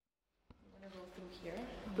Here.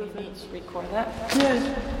 Maybe record that.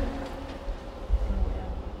 Yes.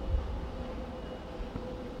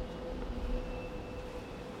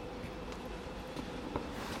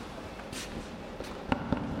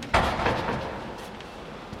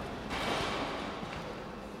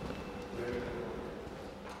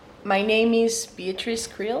 My name is Beatriz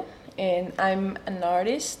Creel, and I'm an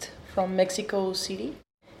artist from Mexico City.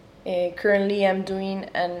 Currently, I'm doing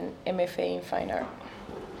an MFA in Fine Art.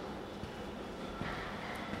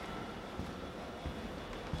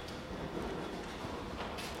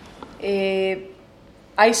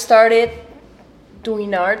 I started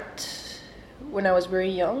doing art when I was very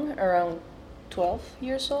young, around 12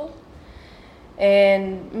 years old.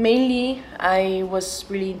 And mainly, I was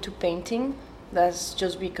really into painting. That's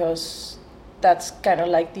just because that's kind of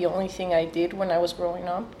like the only thing I did when I was growing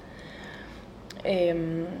up.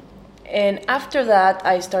 And after that,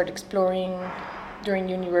 I started exploring during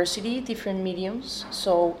university different mediums.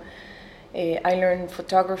 So I learned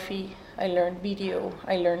photography, I learned video,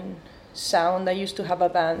 I learned sound. I used to have a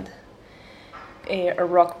band, a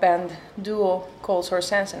rock band duo called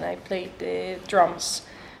Source, and I played the drums.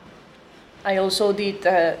 I also did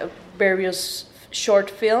various short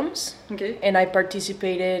films, Okay. and I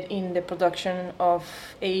participated in the production of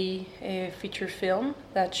a feature film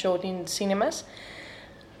that showed in cinemas.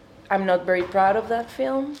 I'm not very proud of that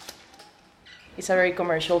film. It's a very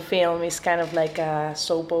commercial film. It's kind of like a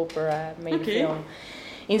soap opera made film.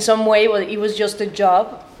 In some way, well, it was just a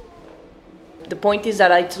job. The point is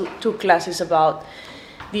that I took classes about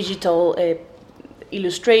digital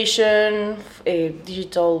illustration,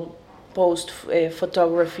 digital post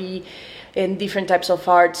photography, and different types of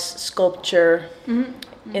arts, sculpture,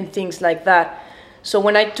 and things like that. So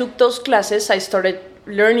when I took those classes, I started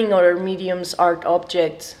learning other mediums, art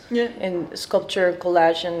objects, and sculpture,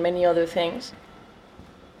 collage, and many other things.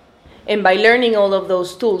 And by learning all of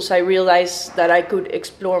those tools, I realized that I could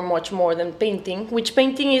explore much more than painting, which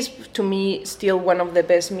painting is, to me, still one of the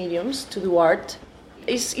best mediums to do art.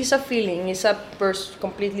 It's a feeling, it's a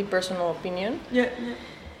completely personal opinion.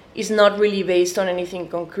 It's not really based on anything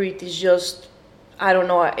concrete. It's just, I don't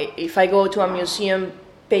know, if I go to a museum,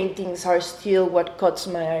 paintings are still what caught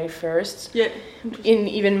my eye first. In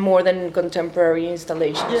even more than contemporary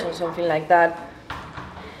installations or something like that.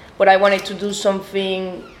 But I wanted to do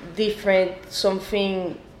something different,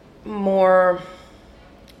 something more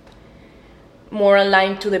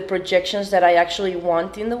aligned to the projections that I actually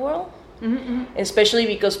want in the world. Especially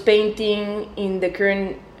because painting in the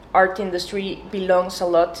current art industry belongs a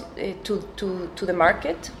lot to the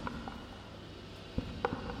market.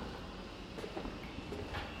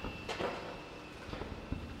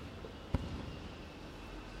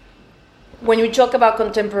 When we talk about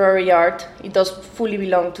contemporary art, it does fully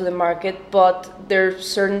belong to the market, but there are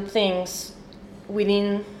certain things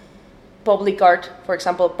within public art, for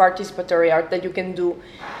example, participatory art, that you can do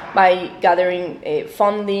by gathering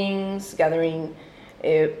fundings, gathering,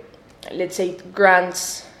 let's say,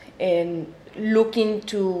 grants, and looking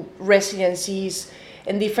to residencies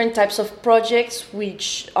and different types of projects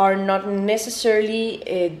which are not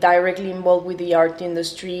necessarily directly involved with the art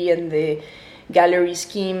industry and the gallery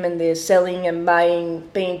scheme and the selling and buying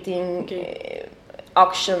painting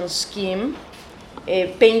auction scheme.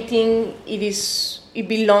 Painting, it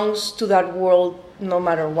belongs to that world no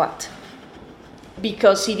matter what,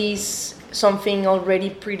 because it is something already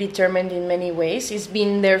predetermined in many ways. It's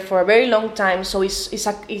been there for a very long time, so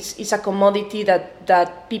it's a commodity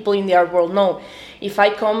that people in the art world know. If I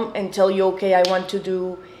come and tell you, okay, I want to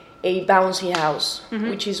do a bouncy house,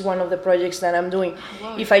 which is one of the projects that I'm doing.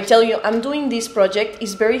 Wow. If I tell you I'm doing this project,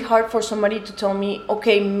 it's very hard for somebody to tell me,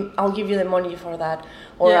 okay, I'll give you the money for that,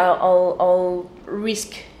 or I'll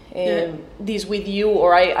risk this with you,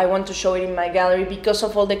 or I want to show it in my gallery, because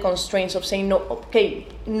of all the constraints of saying, no, okay,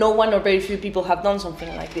 no one or very few people have done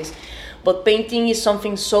something like this. But painting is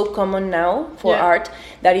something so common now for art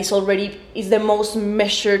that is the most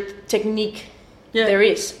measured technique there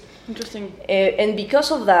is. Interesting. And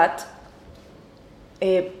because of that,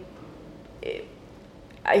 I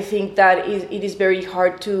think that it is very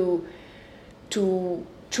hard to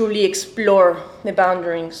truly explore the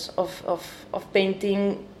boundaries of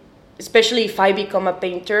painting, especially if I become a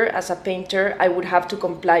painter. As a painter, I would have to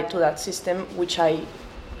comply to that system, which I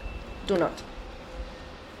do not.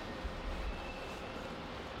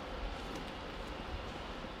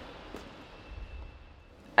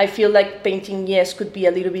 I feel like painting, could be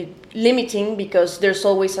a little bit limiting, because there's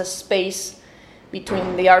always a space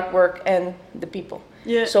between the artwork and the people.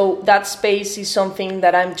 So that space is something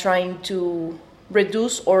that I'm trying to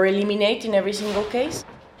reduce or eliminate in every single case.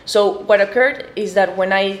 So what occurred is that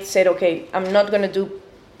when I said, okay, I'm not going to do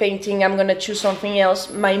painting, I'm going to choose something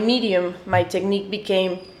else, my medium, my technique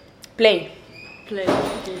became play. Play.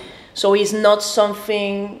 Okay. So it's not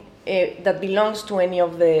something that belongs to any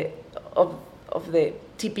of the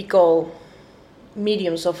typical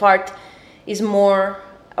mediums of art. It's more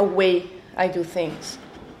a way I do things.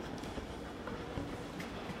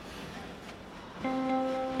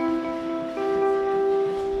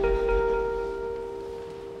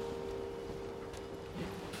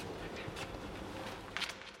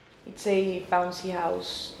 It's a bouncy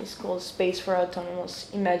house. It's called Space for Autonomous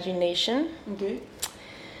Imagination. Okay.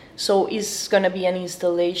 So it's going to be an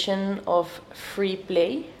installation of free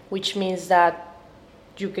play, which means that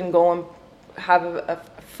you can go and have a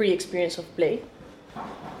free experience of play.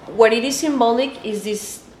 What it is symbolic is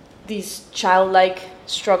this childlike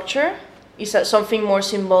structure. It's something more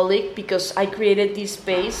symbolic because I created this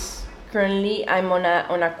space. Currently, I'm on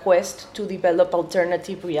a quest to develop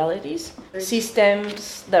alternative realities,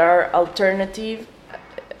 systems that are alternative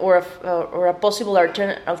or a possible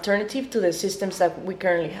alternative to the systems that we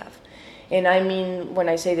currently have. And I mean, when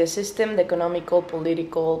I say the system, the economical,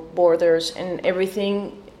 political, borders, and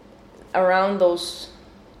everything around those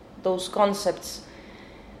concepts.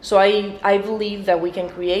 So I believe that we can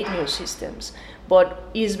create new systems, but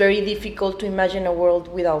it's very difficult to imagine a world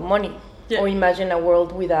without money, or imagine a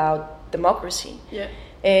world without democracy. Yeah.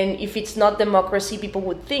 And if it's not democracy, people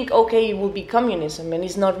would think, okay, it will be communism, and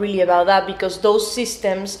it's not really about that, because those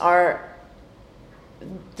systems are,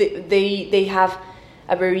 they have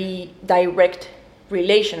a very direct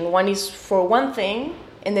relation. One is for one thing,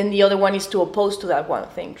 and then the other one is to oppose to that one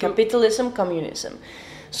thing. True. Capitalism, communism.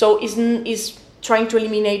 So it's trying to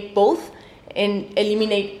eliminate both and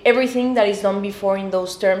eliminate everything that is done before in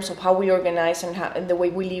those terms of how we organize and the way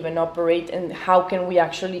we live and operate, and how can we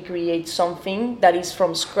actually create something that is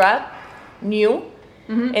from scratch, new,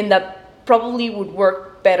 and that probably would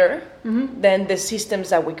work better than the systems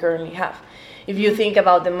that we currently have. If you think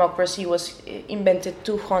about democracy, was invented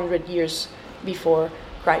 200 years before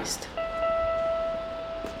Christ.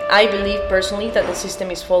 I believe personally that the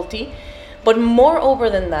system is faulty, but moreover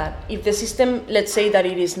than that, if the system, let's say that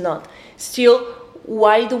it is not, still,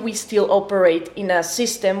 why do we still operate in a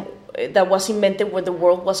system that was invented where the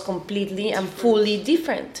world was completely and fully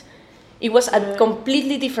different? It was a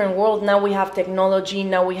completely different world. Now we have technology,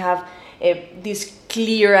 now we have these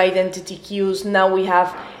clear identity cues, now we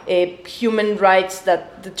have human rights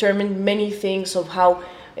that determine many things of how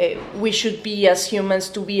we should be as humans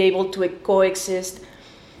to be able to coexist.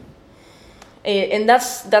 And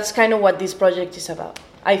that's kind of what this project is about.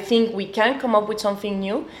 I think we can come up with something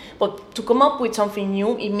new, but to come up with something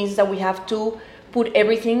new, it means that we have to put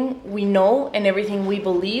everything we know and everything we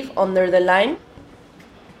believe under the line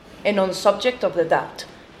and on the subject of the doubt.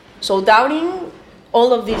 So doubting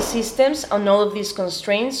all of these systems and all of these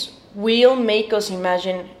constraints will make us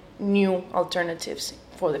imagine new alternatives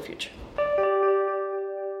for the future.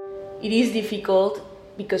 It is difficult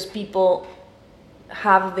because people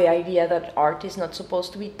have the idea that art is not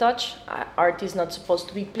supposed to be touched, art is not supposed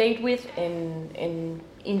to be played with, and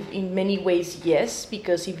in many ways, yes,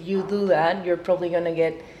 because if you do that, you're probably going to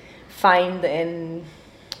get fined and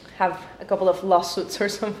have a couple of lawsuits or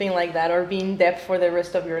something like that, or be in debt for the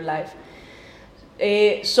rest of your life.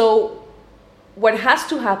 So what has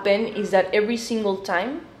to happen is that every single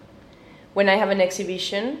time when I have an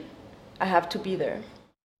exhibition, I have to be there.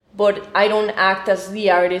 But I don't act as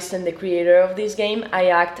the artist and the creator of this game. I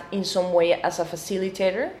act in some way as a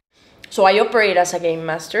facilitator. So I operate as a game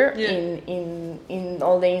master in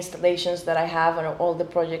all the installations that I have and all the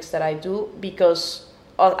projects that I do, because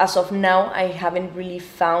as of now, I haven't really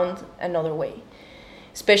found another way,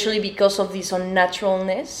 especially because of this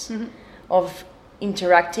unnaturalness of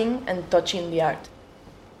interacting and touching the art.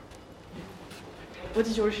 What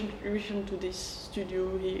is your relation to this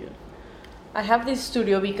studio here? I have this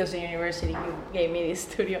studio because the university gave me this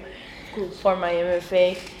studio for my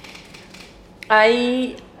MFA.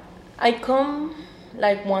 I come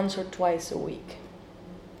like once or twice a week.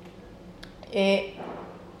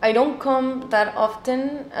 I don't come that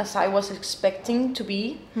often as I was expecting to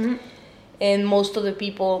be, and most of the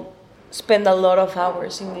people spend a lot of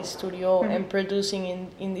hours in this studio and producing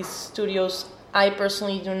in these studios. I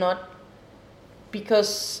personally do not,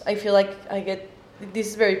 because I feel like I get, this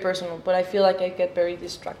is very personal, but I feel like I get very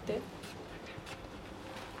distracted.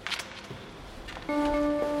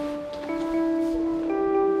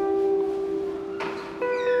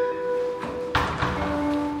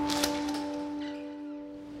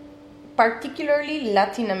 Particularly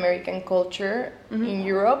Latin American culture in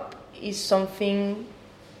Europe is something,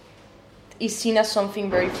 is seen as something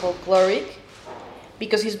very folkloric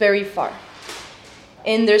because it's very far.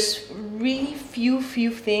 And there's really few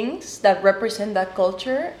things that represent that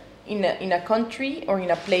culture in a country or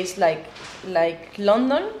in a place like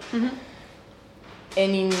London,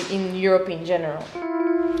 and in Europe in general.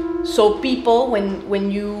 So people,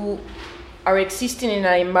 when you are existing in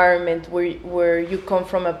an environment where you come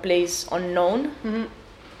from a place unknown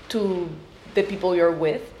to the people you're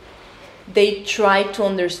with, they try to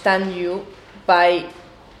understand you by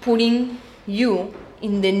putting you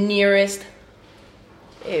in the nearest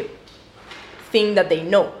thing that they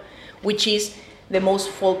know, which is the most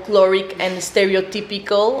folkloric and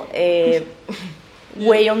stereotypical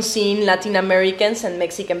way on seeing Latin Americans and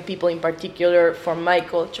Mexican people in particular from my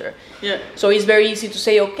culture. Yeah. So it's very easy to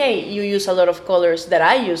say, okay, you use a lot of colors, that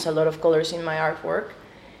I use a lot of colors in my artwork,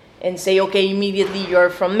 and say, okay, immediately you're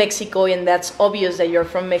from Mexico, and that's obvious that you're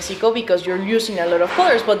from Mexico because you're using a lot of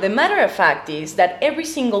colors. But the matter of fact is that every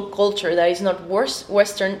single culture that is not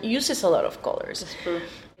Western uses a lot of colors. That's true.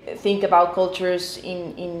 Think about cultures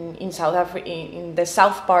in South Africa, in the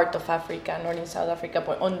south part of Africa, not in South Africa,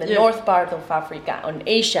 but on the north part of Africa, on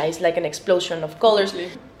Asia, it's like an explosion of colors.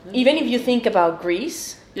 Even if you think about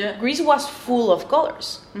Greece, Greece was full of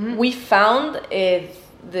colors. We found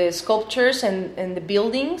the sculptures and the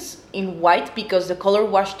buildings in white because the color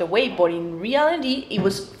washed away, but in reality, it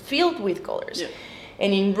was filled with colors.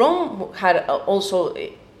 And in Rome had also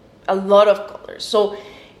a lot of colors. So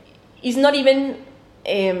it's not even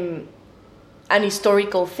an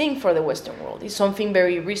historical thing for the Western world. It's something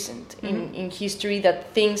very recent in history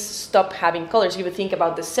that things stop having colors. If you think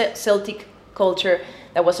about the Celtic culture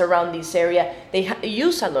that was around this area, they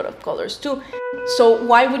use a lot of colors too. So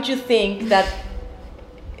why would you think that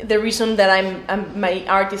the reason that my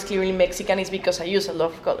art is clearly Mexican is because I use a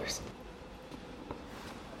lot of colors?